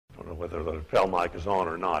whether the lapel mic is on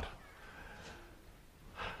or not.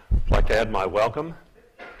 I'd like to add my welcome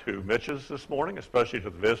to Mitch's this morning, especially to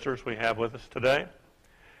the visitors we have with us today,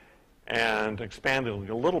 and expanding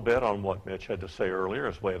a little bit on what Mitch had to say earlier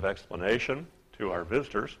as way of explanation to our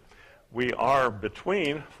visitors. We are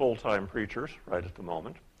between full-time preachers right at the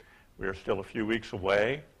moment. We are still a few weeks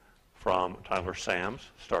away from Tyler Sams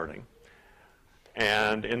starting.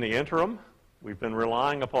 And in the interim, we've been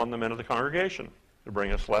relying upon the men of the congregation to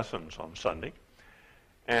bring us lessons on Sunday.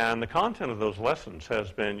 And the content of those lessons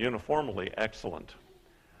has been uniformly excellent.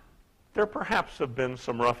 There perhaps have been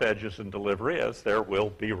some rough edges in delivery, as there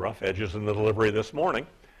will be rough edges in the delivery this morning.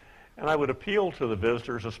 And I would appeal to the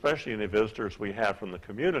visitors, especially any visitors we have from the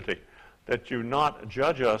community, that you not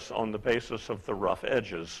judge us on the basis of the rough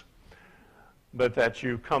edges, but that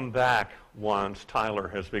you come back once Tyler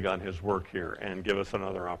has begun his work here and give us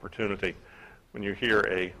another opportunity when you hear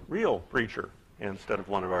a real preacher instead of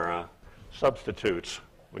one of our substitutes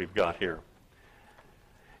we've got here.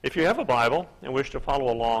 If you have a Bible and wish to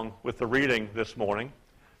follow along with the reading this morning,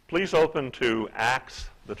 please open to Acts,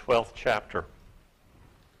 the 12th chapter.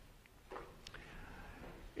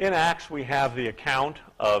 In Acts, we have the account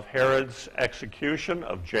of Herod's execution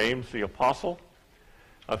of James the Apostle,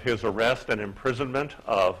 of his arrest and imprisonment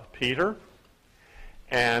of Peter,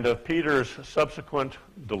 and of Peter's subsequent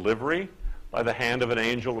delivery by the hand of an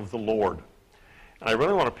angel of the Lord. And I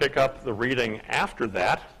really want to pick up the reading after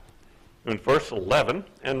that in verse 11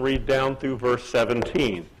 and read down through verse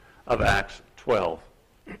 17 of Acts 12.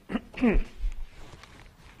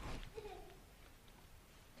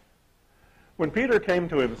 When Peter came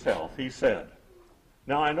to himself, he said,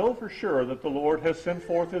 "Now I know for sure that the Lord has sent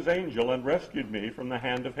forth his angel and rescued me from the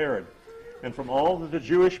hand of Herod, and from all that the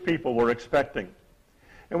Jewish people were expecting."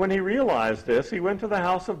 And when he realized this, he went to the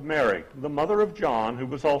house of Mary, the mother of John, who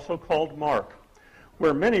was also called Mark,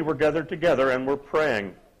 where many were gathered together and were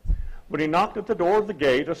praying. When he knocked at the door of the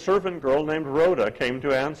gate, a servant girl named Rhoda came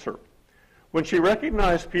to answer. When she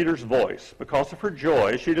recognized Peter's voice, because of her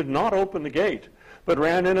joy, she did not open the gate, but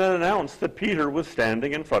ran in and announced that Peter was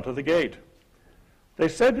standing in front of the gate. They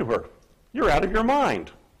said to her, "You're out of your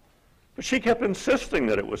mind." But she kept insisting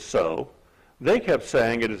that it was so. They kept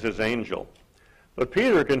saying, "It is his angel." But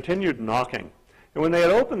Peter continued knocking. And when they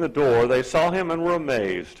had opened the door, they saw him and were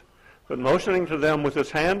amazed. But motioning to them with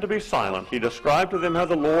his hand to be silent, he described to them how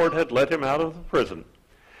the Lord had led him out of the prison.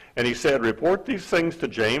 And he said, "Report these things to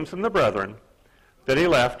James and the brethren." Then he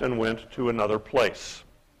left and went to another place.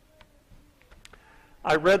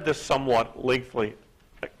 I read this somewhat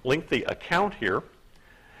lengthy account here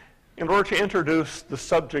in order to introduce the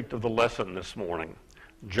subject of the lesson this morning,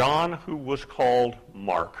 John, who was called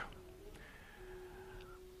Mark.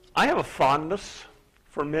 I have a fondness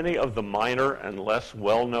for many of the minor and less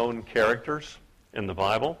well-known characters in the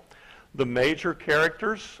Bible. The major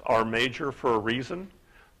characters are major for a reason.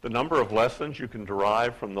 The number of lessons you can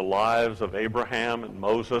derive from the lives of Abraham and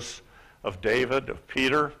Moses, of David, of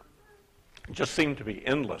Peter, just seem to be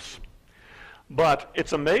endless. But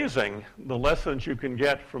it's amazing the lessons you can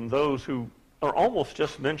get from those who are almost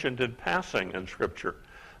just mentioned in passing in Scripture.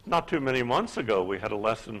 Not too many months ago, we had a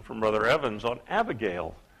lesson from Brother Evans on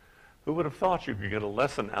Abigail. Who would have thought you could get a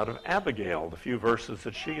lesson out of Abigail, the few verses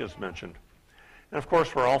that she has mentioned? And of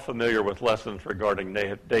course, we're all familiar with lessons regarding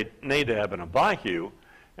Nadab and Abihu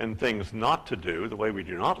and things not to do, the way we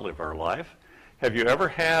do not live our life. Have you ever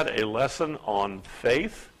had a lesson on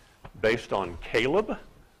faith based on Caleb?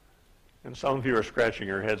 And some of you are scratching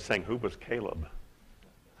your head saying, who was Caleb?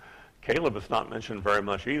 Caleb is not mentioned very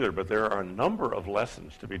much either, but there are a number of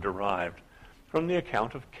lessons to be derived from the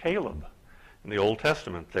account of Caleb in the Old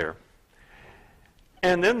Testament there.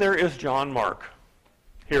 And then there is John Mark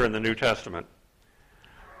here in the New Testament.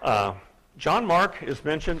 John Mark is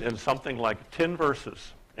mentioned in something like 10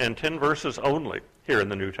 verses, and 10 verses only here in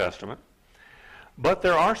the New Testament. But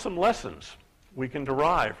there are some lessons we can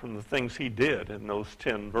derive from the things he did in those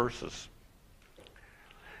 10 verses.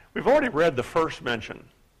 We've already read the first mention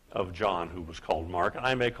of John, who was called Mark.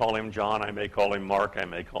 I may call him John, I may call him Mark, I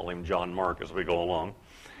may call him John Mark as we go along.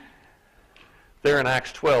 There in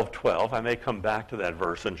Acts 12:12, I may come back to that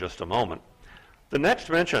verse in just a moment. The next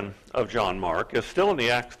mention of John Mark is still in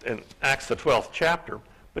Acts the 12th chapter,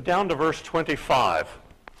 but down to verse 25.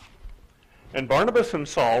 And Barnabas and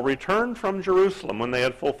Saul returned from Jerusalem when they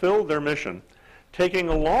had fulfilled their mission, taking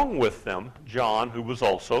along with them John, who was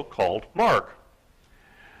also called Mark.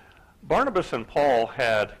 Barnabas and Paul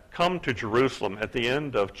had come to Jerusalem at the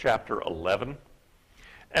end of chapter 11,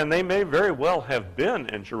 and they may very well have been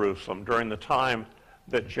in Jerusalem during the time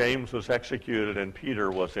that James was executed and Peter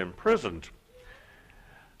was imprisoned.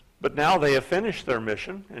 But now they have finished their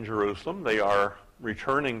mission in Jerusalem. They are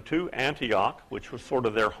returning to Antioch, which was sort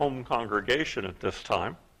of their home congregation at this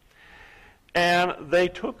time. And they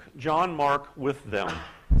took John Mark with them.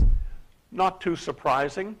 Not too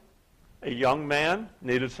surprising. A young man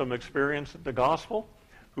needed some experience in the gospel.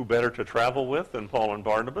 Who better to travel with than Paul and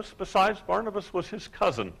Barnabas? Besides, Barnabas was his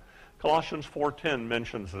cousin. Colossians 4:10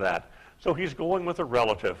 mentions that. So he's going with a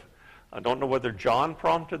relative. I don't know whether John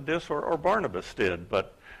prompted this or Barnabas did,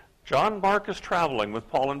 but John Mark is traveling with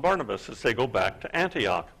Paul and Barnabas as they go back to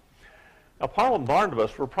Antioch. Now, Paul and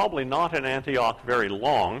Barnabas were probably not in Antioch very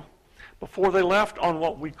long before they left on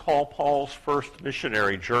what we call Paul's first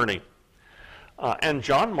missionary journey. And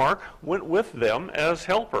John Mark went with them as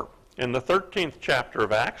helper. In the 13th chapter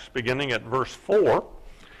of Acts, beginning at verse 4,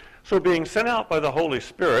 so being sent out by the Holy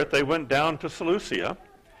Spirit, they went down to Seleucia,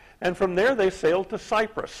 and from there they sailed to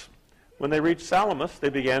Cyprus. When they reached Salamis, they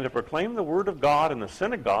began to proclaim the word of God in the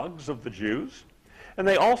synagogues of the Jews, and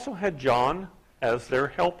they also had John as their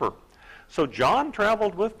helper. So John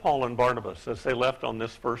traveled with Paul and Barnabas as they left on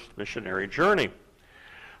this first missionary journey.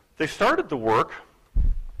 They started the work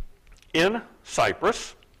in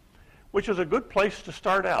Cyprus, which is a good place to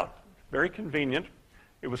start out. Very convenient.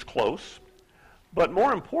 It was close. But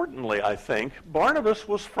more importantly, I think, Barnabas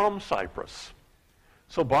was from Cyprus.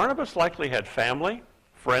 So Barnabas likely had family,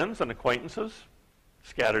 friends, and acquaintances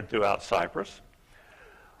scattered throughout Cyprus.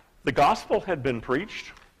 The gospel had been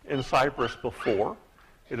preached in Cyprus before.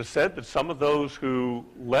 It is said that some of those who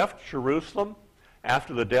left Jerusalem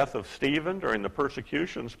after the death of Stephen during the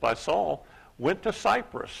persecutions by Saul went to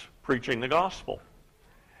Cyprus preaching the gospel.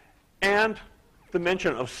 And the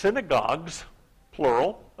mention of synagogues,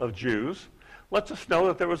 plural, of Jews, lets us know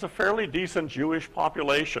that there was a fairly decent Jewish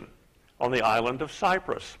population on the island of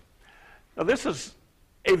Cyprus. Now, this is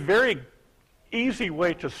a very easy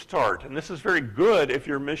way to start, and this is very good if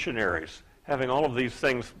you're missionaries, having all of these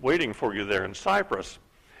things waiting for you there in Cyprus.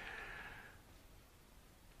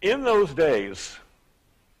 In those days,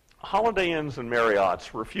 Holiday Inns and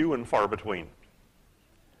Marriotts were few and far between.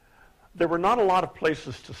 There were not a lot of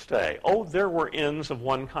places to stay. Oh, there were inns of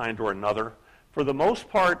one kind or another. For the most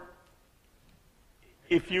part,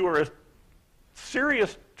 if you were a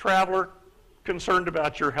serious traveler concerned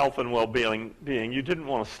about your health and well-being, you didn't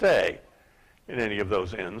want to stay in any of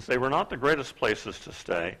those inns. They were not the greatest places to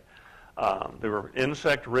stay. They were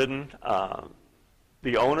insect-ridden.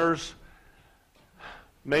 The owners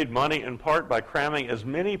made money in part by cramming as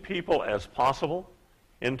many people as possible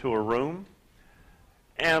into a room.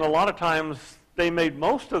 And a lot of times they made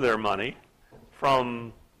most of their money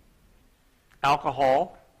from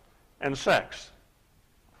alcohol and sex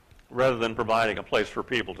rather than providing a place for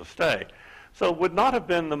people to stay. So it would not have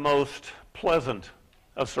been the most pleasant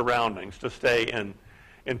of surroundings to stay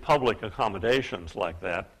in public accommodations like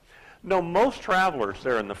that. No, most travelers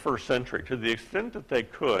there in the first century, to the extent that they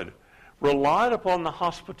could, relied upon the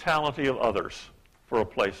hospitality of others for a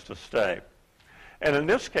place to stay. And in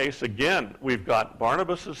this case, again, we've got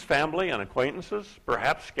Barnabas' family and acquaintances,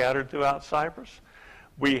 perhaps scattered throughout Cyprus.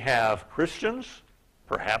 We have Christians,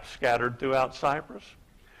 perhaps scattered throughout Cyprus.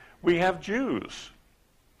 We have Jews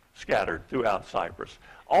scattered throughout Cyprus.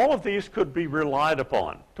 All of these could be relied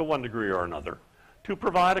upon, to one degree or another, to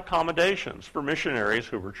provide accommodations for missionaries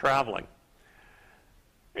who were traveling.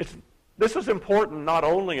 This is important not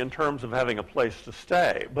only in terms of having a place to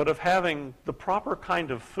stay, but of having the proper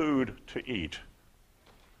kind of food to eat.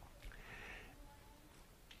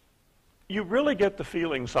 You really get the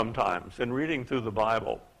feeling sometimes in reading through the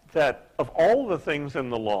Bible that of all the things in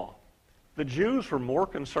the law, the Jews were more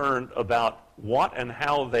concerned about what and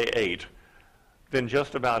how they ate than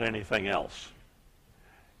just about anything else.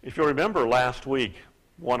 If you remember last week,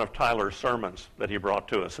 one of Tyler's sermons that he brought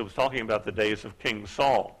to us, it was talking about the days of King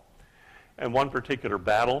Saul and one particular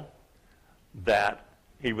battle that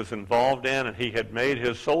he was involved in, and he had made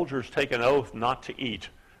his soldiers take an oath not to eat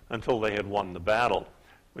until they had won the battle,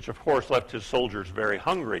 which of course left his soldiers very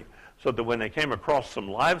hungry, so that when they came across some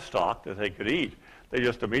livestock that they could eat, they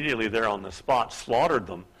just immediately there on the spot slaughtered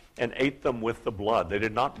them and ate them with the blood. They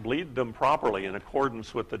did not bleed them properly in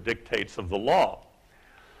accordance with the dictates of the law.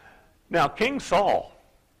 Now, King Saul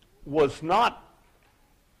was not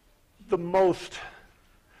the most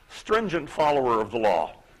stringent follower of the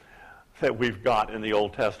law that we've got in the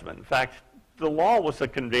Old Testament. In fact, the law was a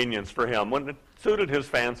convenience for him. When it suited his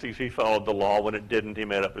fancies, he followed the law. When it didn't, he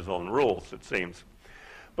made up his own rules, it seems.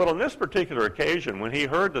 But on this particular occasion, when he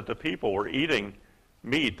heard that the people were eating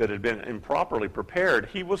meat that had been improperly prepared,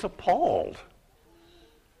 he was appalled.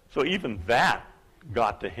 So even that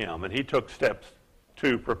got to him, and he took steps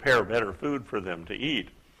to prepare better food for them to eat.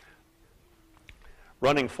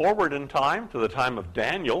 Running forward in time to the time of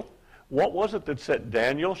Daniel, what was it that set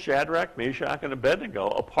Daniel, Shadrach, Meshach, and Abednego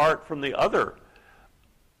apart from the other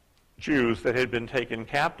Jews that had been taken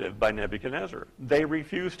captive by Nebuchadnezzar? They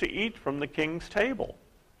refused to eat from the king's table,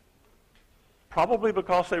 probably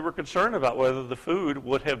because they were concerned about whether the food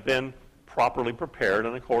would have been properly prepared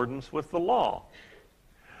in accordance with the law.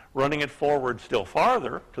 Running it forward still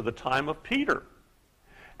farther to the time of Peter.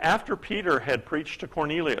 After Peter had preached to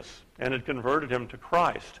Cornelius and had converted him to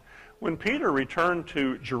Christ, when Peter returned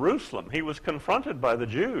to Jerusalem, he was confronted by the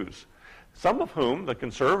Jews, some of whom, the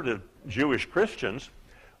conservative Jewish Christians,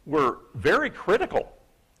 were very critical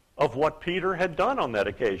of what Peter had done on that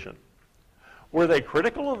occasion. Were they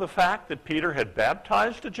critical of the fact that Peter had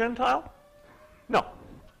baptized a Gentile? No.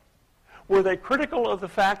 Were they critical of the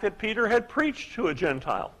fact that Peter had preached to a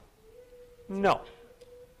Gentile? No.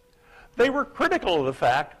 They were critical of the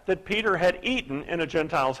fact that Peter had eaten in a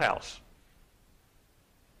Gentile's house.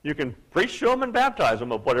 You can preach to them and baptize them,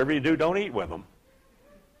 but whatever you do, don't eat with them.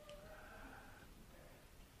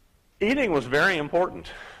 Eating was very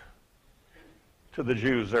important to the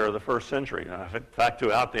Jews there of the first century. In fact,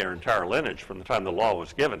 throughout their entire lineage from the time the law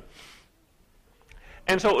was given.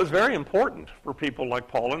 And so it was very important for people like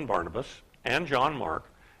Paul and Barnabas and John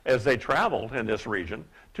Mark, as they traveled in this region,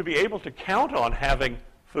 to be able to count on having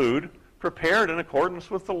food prepared in accordance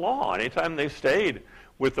with the law. Anytime they stayed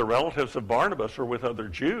with the relatives of Barnabas or with other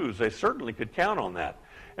Jews, they certainly could count on that.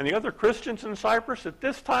 And the other Christians in Cyprus, at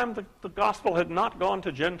this time, the gospel had not gone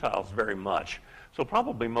to Gentiles very much. So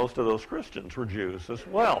probably most of those Christians were Jews as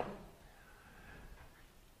well.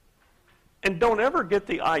 And don't ever get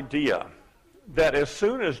the idea that as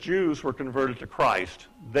soon as Jews were converted to Christ,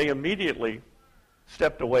 they immediately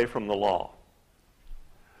stepped away from the law.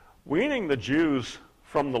 Weaning the Jews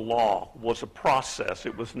from the law was a process.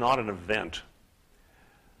 It was not an event.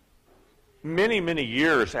 Many, many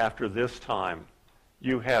years after this time,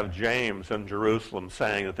 you have James in Jerusalem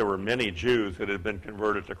saying that there were many Jews that had been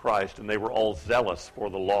converted to Christ and they were all zealous for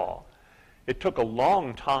the law. It took a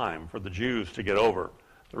long time for the Jews to get over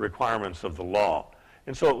the requirements of the law.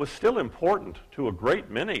 And so it was still important to a great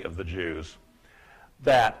many of the Jews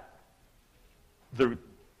that the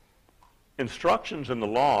instructions in the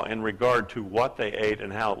law in regard to what they ate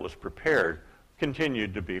and how it was prepared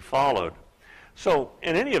continued to be followed. So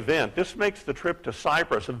in any event, this makes the trip to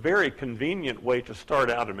Cyprus a very convenient way to start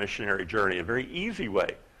out a missionary journey, a very easy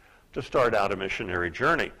way to start out a missionary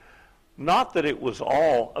journey. Not that it was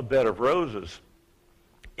all a bed of roses.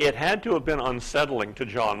 It had to have been unsettling to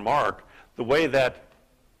John Mark the way that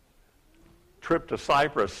trip to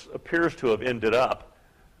Cyprus appears to have ended up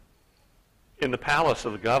in the palace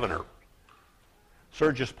of the governor.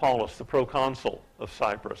 Sergius Paulus, the proconsul of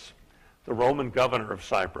Cyprus, the Roman governor of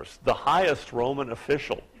Cyprus, the highest Roman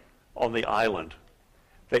official on the island.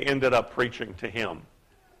 They ended up preaching to him.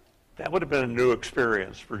 That would have been a new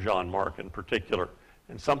experience for John Mark in particular,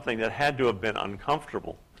 and something that had to have been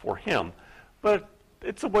uncomfortable for him. But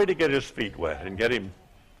it's a way to get his feet wet and get him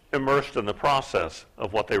immersed in the process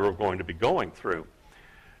of what they were going to be going through.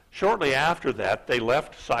 Shortly after that, they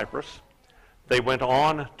left Cyprus. They went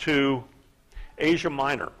on to Asia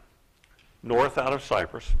Minor, north out of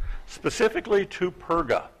Cyprus, specifically to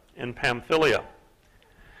Perga in Pamphylia.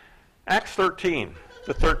 Acts 13,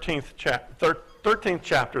 the 13th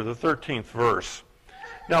chapter, the 13th verse.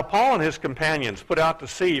 Now Paul and his companions put out to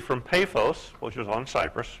sea from Paphos, which was on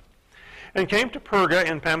Cyprus, and came to Perga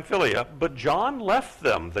in Pamphylia, but John left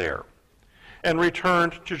them there and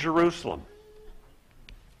returned to Jerusalem.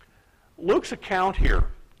 Luke's account here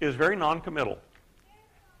is very noncommittal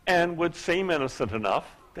and would seem innocent enough.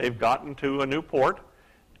 They've gotten to a new port,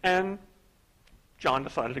 and John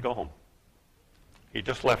decided to go home. He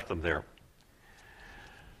just left them there.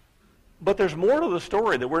 But there's more to the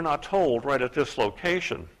story that we're not told right at this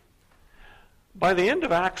location. By the end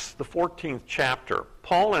of Acts, the 14th chapter,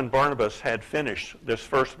 Paul and Barnabas had finished this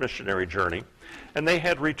first missionary journey, and they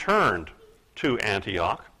had returned to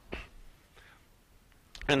Antioch.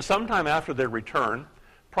 And sometime after their return,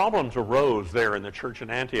 problems arose there in the church in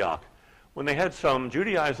Antioch when they had some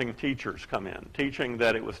Judaizing teachers come in, teaching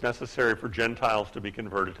that it was necessary for Gentiles to be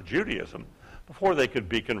converted to Judaism before they could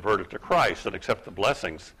be converted to Christ and accept the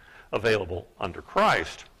blessings available under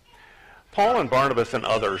Christ. Paul and Barnabas and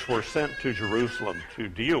others were sent to Jerusalem to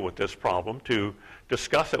deal with this problem, to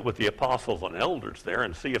discuss it with the apostles and elders there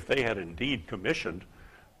and see if they had indeed commissioned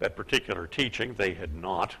that particular teaching. They had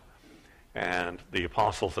not. And the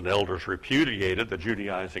apostles and elders repudiated the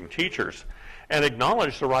Judaizing teachers and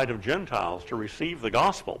acknowledged the right of Gentiles to receive the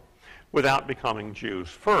gospel without becoming Jews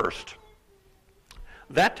first.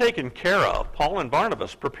 That taken care of, Paul and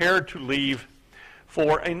Barnabas prepared to leave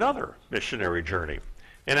for another missionary journey.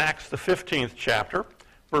 In Acts, the 15th chapter,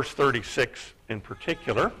 verse 36 in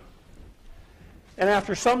particular, "And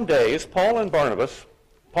after some days, Paul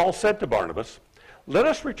said to Barnabas, 'Let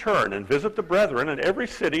us return and visit the brethren in every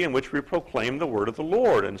city in which we proclaim the word of the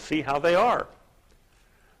Lord and see how they are.'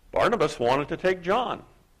 Barnabas wanted to take John,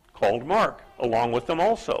 called Mark, along with them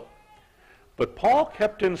also. But Paul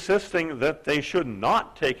kept insisting that they should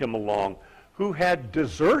not take him along, who had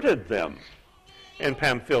deserted them in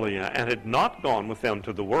Pamphylia and had not gone with them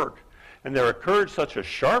to the work. And there occurred such a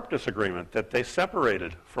sharp disagreement that they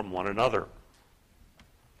separated from one another."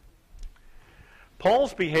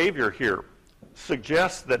 Paul's behavior here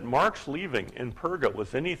suggests that Mark's leaving in Perga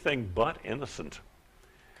was anything but innocent.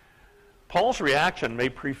 Paul's reaction may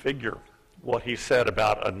prefigure what he said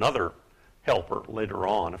about another helper later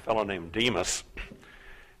on, a fellow named Demas.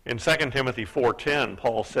 In 2 Timothy 4:10,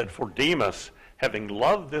 Paul said, "For Demas, having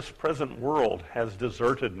loved this present world, has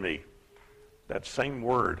deserted me." That same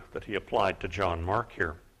word that he applied to John Mark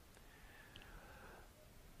here.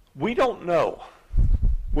 We don't know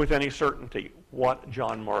with any certainty what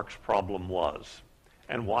John Mark's problem was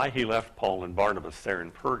and why he left Paul and Barnabas there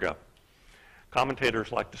in Perga.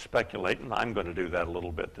 Commentators like to speculate, and I'm going to do that a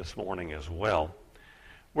little bit this morning as well.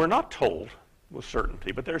 We're not told with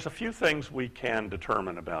certainty, but there's a few things we can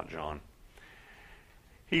determine about John.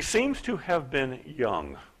 He seems to have been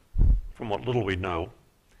young, from what little we know.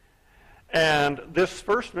 And this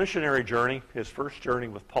first missionary journey, his first journey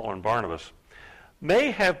with Paul and Barnabas,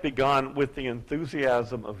 may have begun with the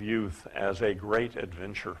enthusiasm of youth as a great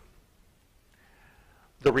adventure.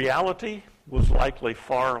 The reality was likely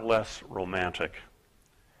far less romantic.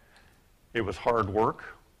 It was hard work.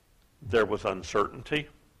 There was uncertainty.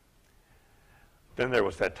 Then there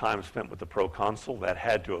was that time spent with the proconsul. That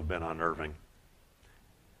had to have been unnerving.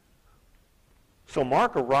 So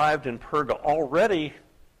Mark arrived in Perga already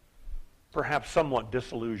perhaps somewhat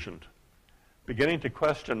disillusioned, beginning to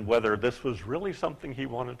question whether this was really something he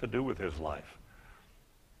wanted to do with his life.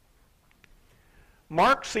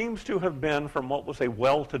 Mark seems to have been from what was a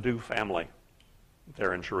well-to-do family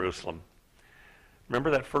there in Jerusalem.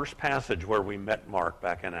 Remember that first passage where we met Mark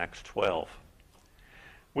back in Acts 12?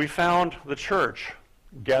 We found the church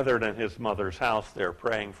gathered in his mother's house there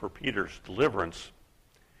praying for Peter's deliverance.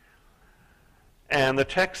 And the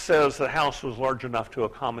text says the house was large enough to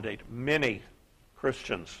accommodate many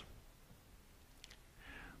Christians.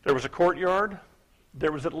 There was a courtyard.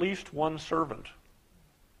 There was at least one servant.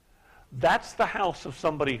 That's the house of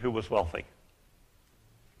somebody who was wealthy.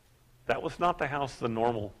 That was not the house the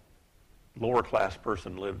normal lower class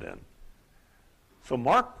person lived in. So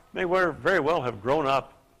Mark may very well have grown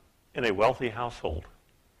up in a wealthy household,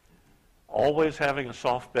 always having a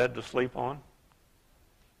soft bed to sleep on,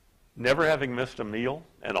 never having missed a meal,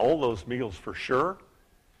 and all those meals for sure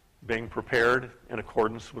being prepared in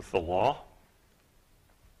accordance with the law.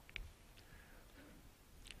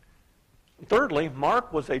 Thirdly,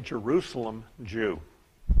 Mark was a Jerusalem Jew.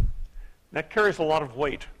 That carries a lot of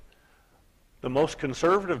weight. The most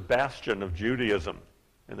conservative bastion of Judaism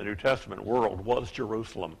in the New Testament world was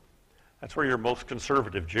Jerusalem. That's where your most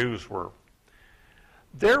conservative Jews were.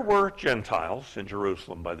 There were Gentiles in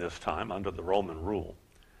Jerusalem by this time under the Roman rule.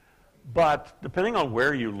 But depending on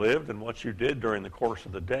where you lived and what you did during the course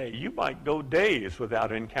of the day, you might go days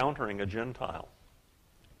without encountering a Gentile.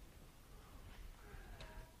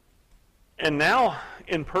 And now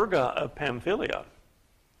in Perga of Pamphylia,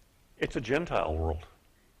 it's a Gentile world.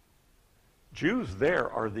 Jews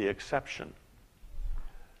there are the exception.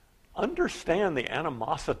 Understand the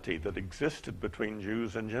animosity that existed between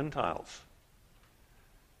Jews and Gentiles.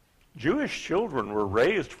 Jewish children were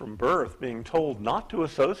raised from birth being told not to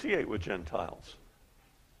associate with Gentiles.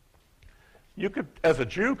 You could, as a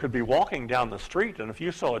Jew, could be walking down the street, and if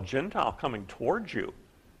you saw a Gentile coming towards you,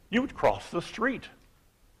 you would cross the street.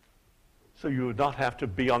 So you would not have to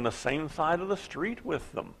be on the same side of the street with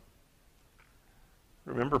them.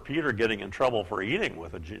 Remember Peter getting in trouble for eating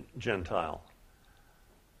with a Gentile.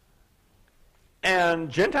 And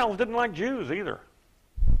Gentiles didn't like Jews either.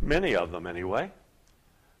 Many of them anyway.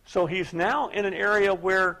 So he's now in an area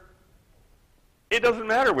where it doesn't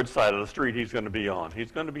matter which side of the street he's going to be on.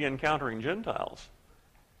 He's going to be encountering Gentiles.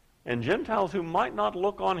 And Gentiles who might not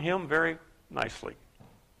look on him very nicely,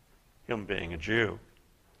 him being a Jew.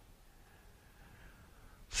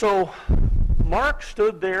 So Mark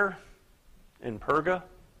stood there in Perga,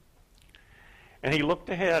 and he looked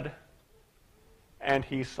ahead, and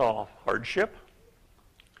he saw hardship.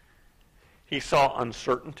 He saw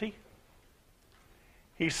uncertainty.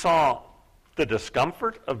 He saw the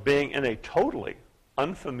discomfort of being in a totally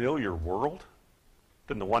unfamiliar world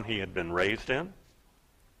than the one he had been raised in.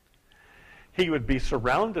 He would be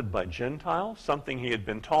surrounded by Gentiles, something he had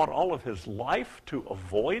been taught all of his life to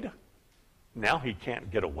avoid. Now he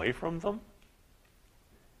can't get away from them.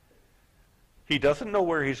 He doesn't know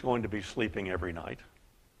where he's going to be sleeping every night.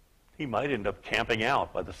 He might end up camping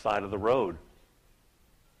out by the side of the road.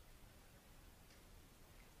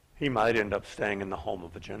 He might end up staying in the home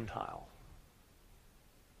of a Gentile.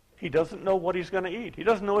 He doesn't know what he's going to eat. He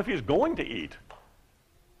doesn't know if he's going to eat.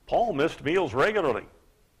 Paul missed meals regularly.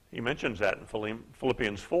 He mentions that in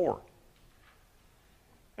Philippians 4.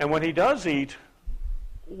 And when he does eat,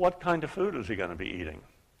 what kind of food is he going to be eating?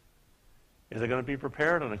 Is it going to be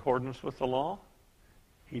prepared in accordance with the law?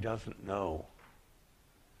 He doesn't know.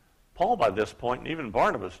 Paul, by this point, and even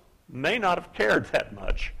Barnabas, may not have cared that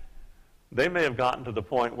much. They may have gotten to the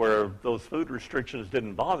point where those food restrictions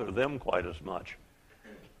didn't bother them quite as much.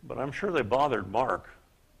 But I'm sure they bothered Mark.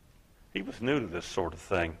 He was new to this sort of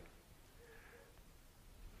thing.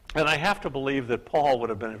 And I have to believe that Paul would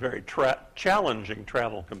have been a very challenging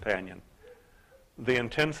travel companion. The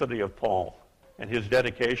intensity of Paul and his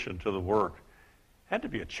dedication to the work had to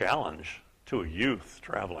be a challenge to a youth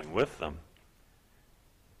traveling with them.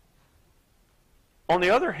 On the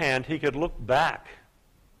other hand, he could look back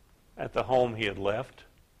at the home he had left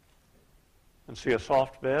and see a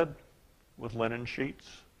soft bed with linen sheets,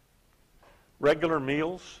 regular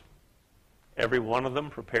meals, every one of them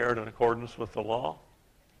prepared in accordance with the law,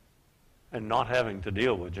 and not having to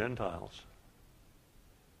deal with Gentiles.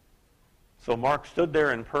 So Mark stood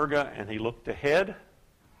there in Perga and he looked ahead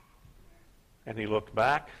and he looked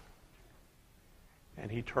back and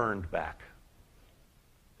he turned back.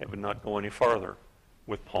 It would not go any farther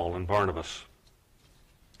with Paul and Barnabas.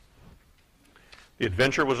 The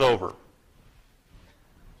adventure was over.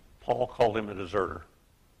 Paul called him a deserter.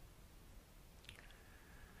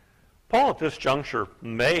 Paul at this juncture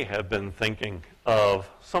may have been thinking of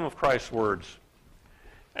some of Christ's words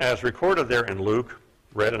as recorded there in Luke,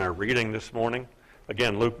 read in our reading this morning.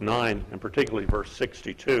 Again, Luke 9, and particularly verse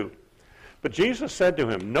 62. But Jesus said to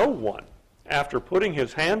him, "No one, after putting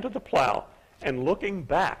his hand to the plow and looking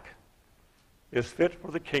back, is fit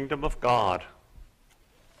for the kingdom of God."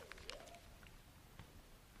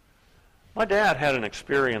 My dad had an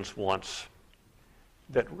experience once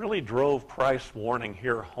that really drove Christ's warning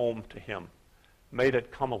here home to him, made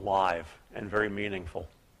it come alive and very meaningful.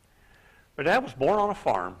 My dad was born on a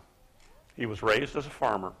farm. He was raised as a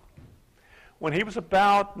farmer. When he was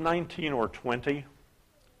about 19 or 20,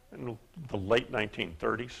 in the late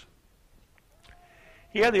 1930s,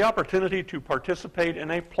 he had the opportunity to participate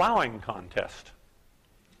in a plowing contest.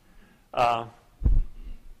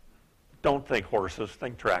 Don't think horses,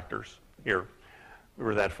 think tractors. Here, we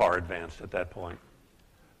were that far advanced at that point.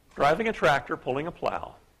 Driving a tractor, pulling a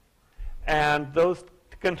plow. And those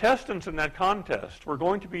contestants in that contest were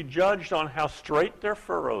going to be judged on how straight their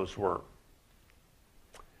furrows were.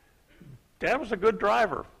 Dad was a good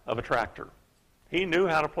driver of a tractor. He knew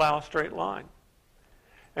how to plow a straight line.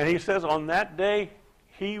 And he says on that day,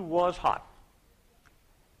 he was hot.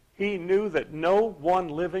 He knew that no one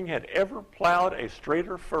living had ever plowed a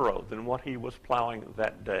straighter furrow than what he was plowing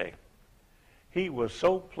that day. He was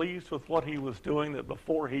so pleased with what he was doing that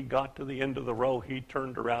before he got to the end of the row, he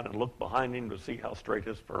turned around and looked behind him to see how straight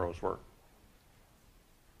his furrows were.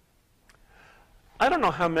 I don't know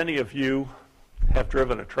how many of you have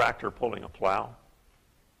driven a tractor pulling a plow.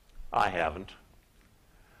 I haven't.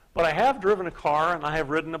 But I have driven a car and I have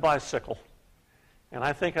ridden a bicycle. And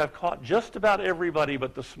I think I've caught just about everybody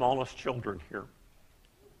but the smallest children here.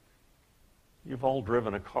 You've all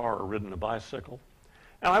driven a car or ridden a bicycle.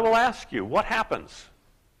 And I will ask you, what happens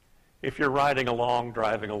if you're riding along,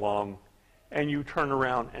 driving along, and you turn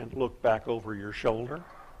around and look back over your shoulder?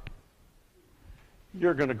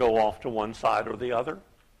 You're going to go off to one side or the other.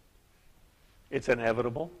 It's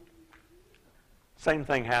inevitable. Same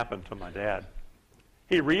thing happened to my dad.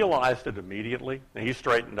 He realized it immediately, and he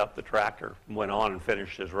straightened up the tractor and went on and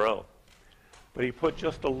finished his row. But he put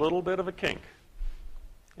just a little bit of a kink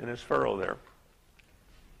in his furrow there.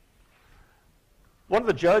 One of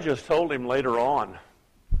the judges told him later on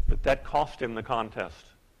that cost him the contest.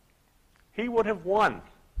 He would have won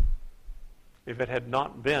if it had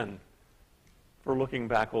not been for looking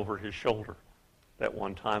back over his shoulder that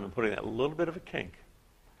one time and putting that little bit of a kink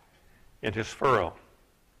in his furrow.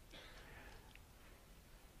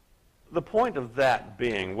 The point of that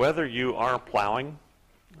being, whether you are plowing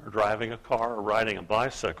or driving a car or riding a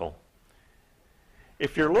bicycle,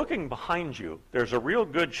 if you're looking behind you, there's a real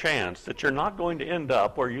good chance that you're not going to end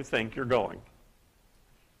up where you think you're going.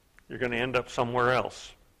 You're going to end up somewhere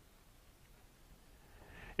else.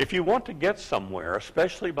 If you want to get somewhere,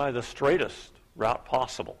 especially by the straightest route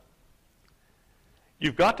possible,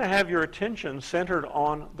 You've got to have your attention centered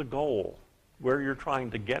on the goal, where you're trying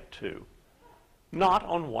to get to, not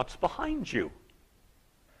on what's behind you.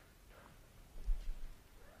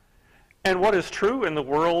 And what is true in the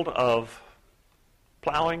world of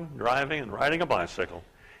plowing, driving, and riding a bicycle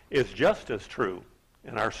is just as true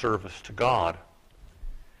in our service to God.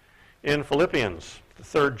 In Philippians, the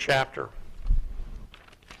 3rd chapter,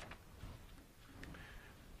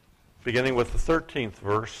 beginning with the 13th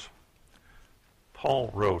verse,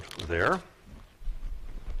 Paul wrote there,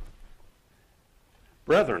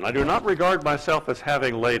 "Brethren, I do not regard myself as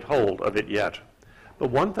having laid hold of it yet,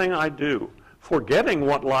 but one thing I do, forgetting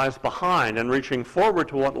what lies behind and reaching forward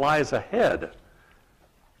to what lies ahead,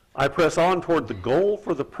 I press on toward the goal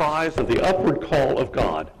for the prize of the upward call of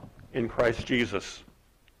God in Christ Jesus."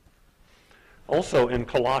 Also in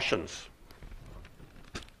Colossians,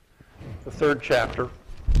 the 3rd chapter,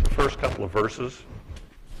 the first couple of verses,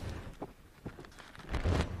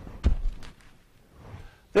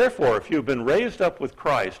 "Therefore, if you've been raised up with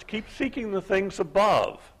Christ, keep seeking the things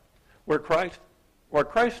above, where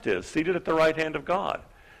Christ is, seated at the right hand of God.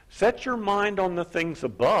 Set your mind on the things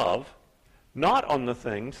above, not on the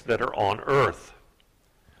things that are on earth."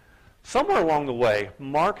 Somewhere along the way,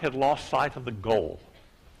 Mark had lost sight of the goal.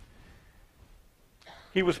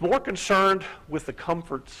 He was more concerned with the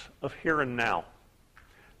comforts of here and now,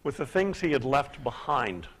 with the things he had left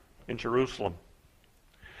behind in Jerusalem.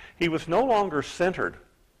 He was no longer centered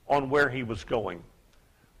on where he was going,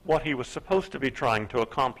 what he was supposed to be trying to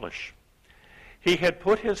accomplish. He had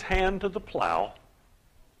put his hand to the plow,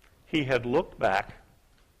 he had looked back,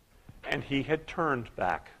 and he had turned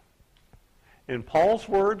back. In Paul's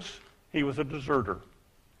words, he was a deserter.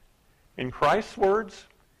 In Christ's words,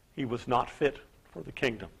 he was not fit for the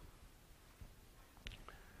kingdom.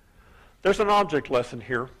 There's an object lesson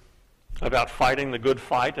here about fighting the good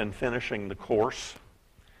fight and finishing the course,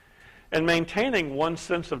 and maintaining one's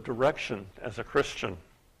sense of direction as a Christian.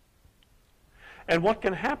 And what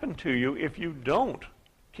can happen to you if you don't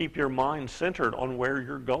keep your mind centered on where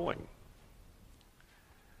you're going.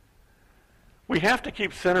 We have to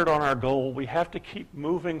keep centered on our goal. We have to keep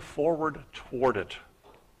moving forward toward it.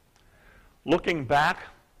 Looking back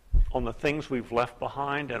on the things we've left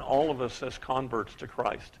behind, and all of us as converts to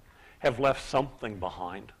Christ have left something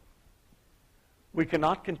behind. We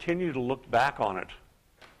cannot continue to look back on it,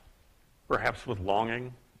 perhaps with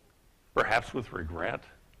longing, perhaps with regret,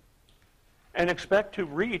 and expect to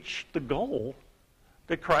reach the goal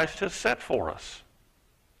that Christ has set for us.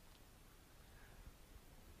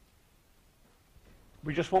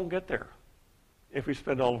 We just won't get there if we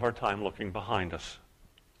spend all of our time looking behind us.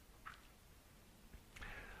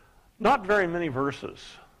 Not very many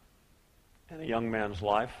verses in a young man's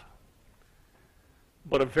life,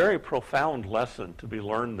 but a very profound lesson to be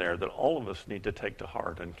learned there that all of us need to take to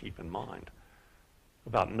heart and keep in mind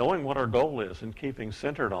about knowing what our goal is and keeping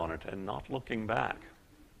centered on it and not looking back.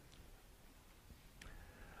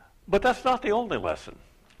 But that's not the only lesson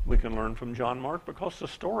we can learn from John Mark, because the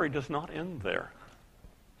story does not end there.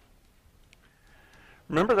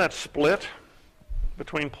 Remember that split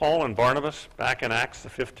between Paul and Barnabas back in Acts, the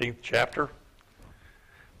 15th chapter,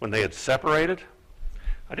 when they had separated?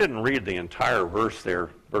 I didn't read the entire verse there,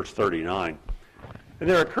 verse 39. And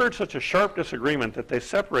there occurred such a sharp disagreement that they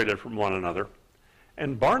separated from one another,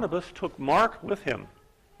 and Barnabas took Mark with him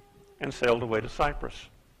and sailed away to Cyprus.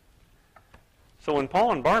 So when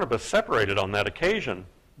Paul and Barnabas separated on that occasion,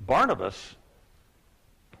 Barnabas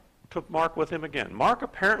took Mark with him again. Mark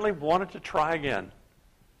apparently wanted to try again.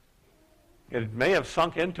 It may have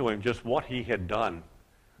sunk into him just what he had done.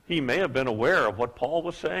 He may have been aware of what Paul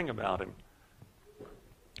was saying about him.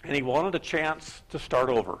 And he wanted a chance to start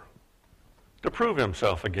over, to prove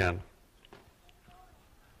himself again.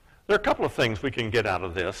 There are a couple of things we can get out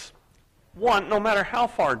of this. One, no matter how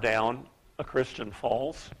far down a Christian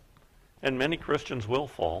falls, and many Christians will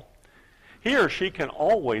fall, he or she can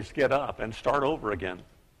always get up and start over again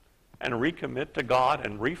and recommit to God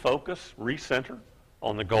and refocus, recenter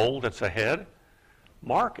on the goal that's ahead.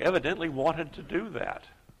 Mark evidently wanted to do that.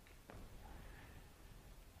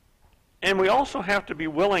 And we also have to be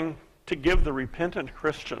willing to give the repentant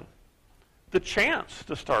Christian the chance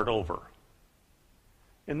to start over.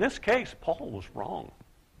 In this case, Paul was wrong.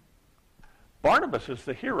 Barnabas is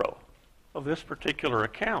the hero of this particular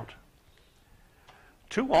account.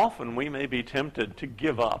 Too often we may be tempted to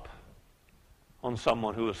give up on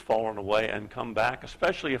someone who has fallen away and come back,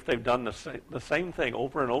 especially if they've done the same thing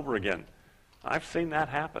over and over again. I've seen that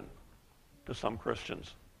happen to some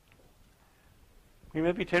Christians. We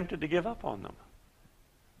may be tempted to give up on them.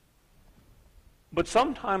 But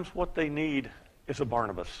sometimes what they need is a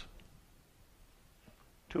Barnabas.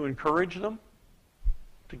 to encourage them,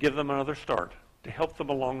 to give them another start, to help them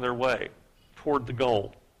along their way toward the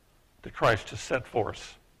goal that Christ has set for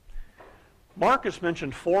us. Mark is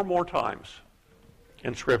mentioned 4 more times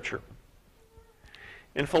in Scripture.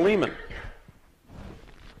 In Philemon,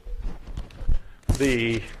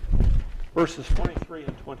 the verses 23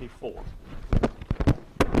 and 24.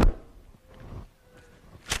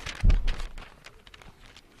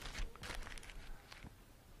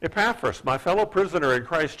 Epaphras, my fellow prisoner in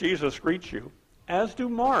Christ Jesus, greets you, as do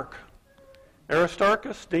Mark,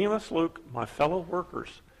 Aristarchus, Demas, Luke, my fellow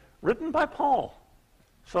workers, written by Paul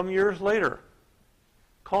some years later,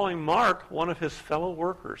 calling Mark one of his fellow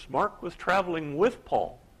workers. Mark was traveling with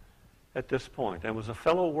Paul at this point and was a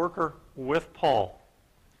fellow worker with Paul.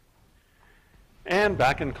 And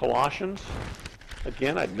back in Colossians,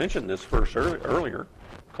 again, I'd mentioned this verse earlier,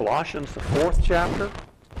 Colossians, the 4th chapter,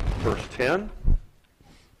 verse 10.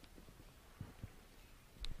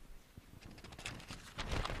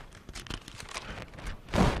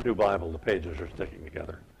 New Bible, the pages are sticking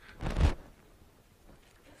together.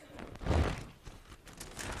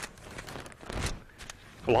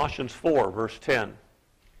 Colossians 4, verse 10.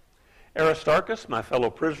 Aristarchus, my fellow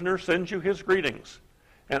prisoner, sends you his greetings,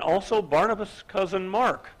 and also Barnabas' cousin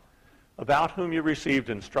Mark, about whom you received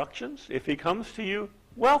instructions. If he comes to you,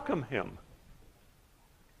 welcome him.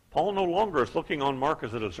 Paul no longer is looking on Mark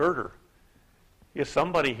as a deserter. He is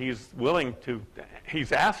somebody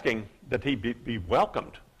he's asking that he be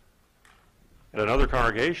welcomed. At another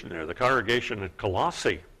congregation there, the congregation at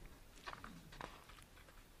Colossae.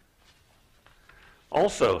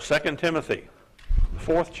 Also, 2 Timothy, the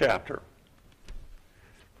 4th chapter,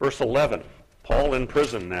 verse 11, Paul in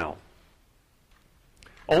prison now.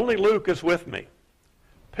 Only Luke is with me.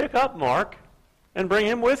 Pick up Mark and bring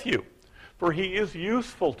him with you, for he is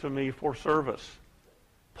useful to me for service.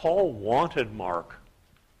 Paul wanted Mark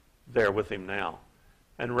there with him now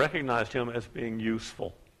and recognized him as being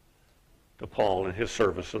useful to Paul in his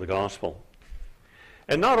service of the gospel.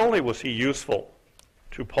 And not only was he useful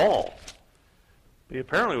to Paul, but he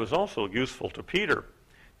apparently was also useful to Peter.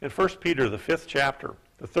 In 1 Peter, the 5th chapter,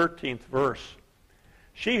 the 13th verse,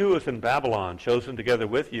 she who is in Babylon, chosen together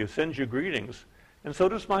with you, sends you greetings, and so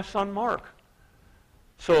does my son Mark.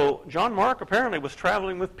 So John Mark apparently was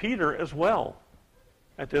traveling with Peter as well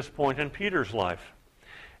at this point in Peter's life.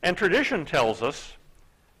 And tradition tells us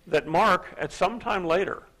that Mark, at some time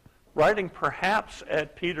later, writing perhaps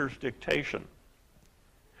at Peter's dictation,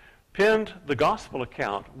 penned the gospel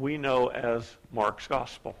account we know as Mark's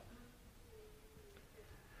Gospel.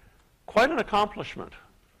 Quite an accomplishment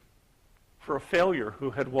for a failure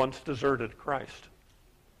who had once deserted Christ.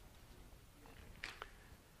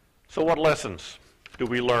 So what lessons do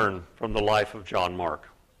we learn from the life of John Mark?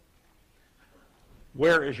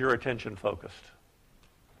 Where is your attention focused?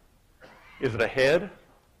 Is it ahead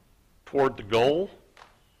toward the goal?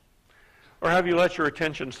 Or have you let your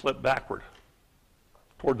attention slip backward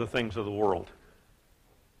toward the things of the world?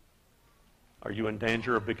 Are you in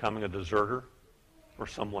danger of becoming a deserter or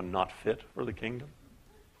someone not fit for the kingdom?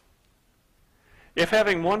 If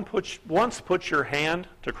having once put your hand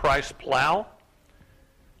to Christ's plow,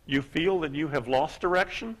 you feel that you have lost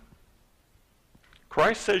direction,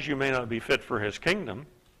 Christ says you may not be fit for his kingdom,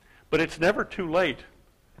 but it's never too late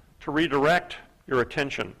to redirect your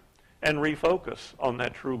attention and refocus on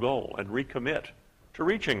that true goal and recommit to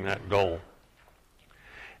reaching that goal.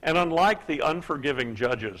 And unlike the unforgiving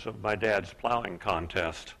judges of my dad's plowing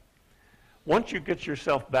contest, once you get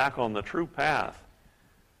yourself back on the true path,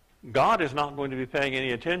 God is not going to be paying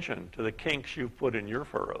any attention to the kinks you've put in your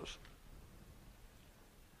furrows.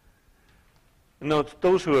 And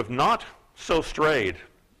those who have not so strayed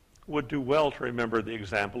would do well to remember the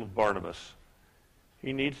example of Barnabas.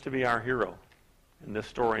 He needs to be our hero in this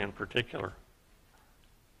story in particular.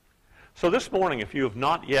 So this morning, if you have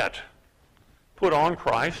not yet put on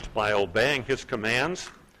Christ by obeying his commands,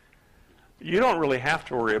 you don't really have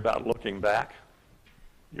to worry about looking back.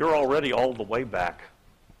 You're already all the way back.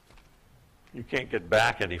 You can't get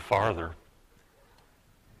back any farther.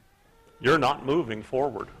 You're not moving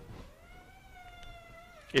forward.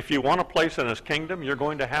 If you want a place in his kingdom, you're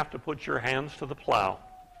going to have to put your hands to the plow.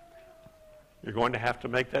 You're going to have to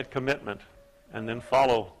make that commitment and then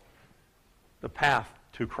follow the path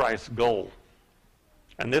to Christ's goal.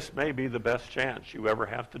 And this may be the best chance you ever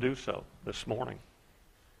have to do so this morning.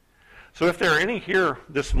 So if there are any here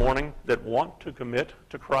this morning that want to commit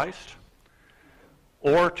to Christ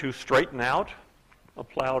or to straighten out a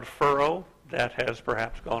plowed furrow that has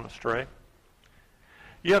perhaps gone astray,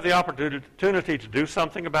 you have the opportunity to do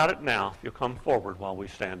something about it now if you'll come forward while we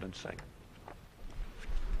stand and sing.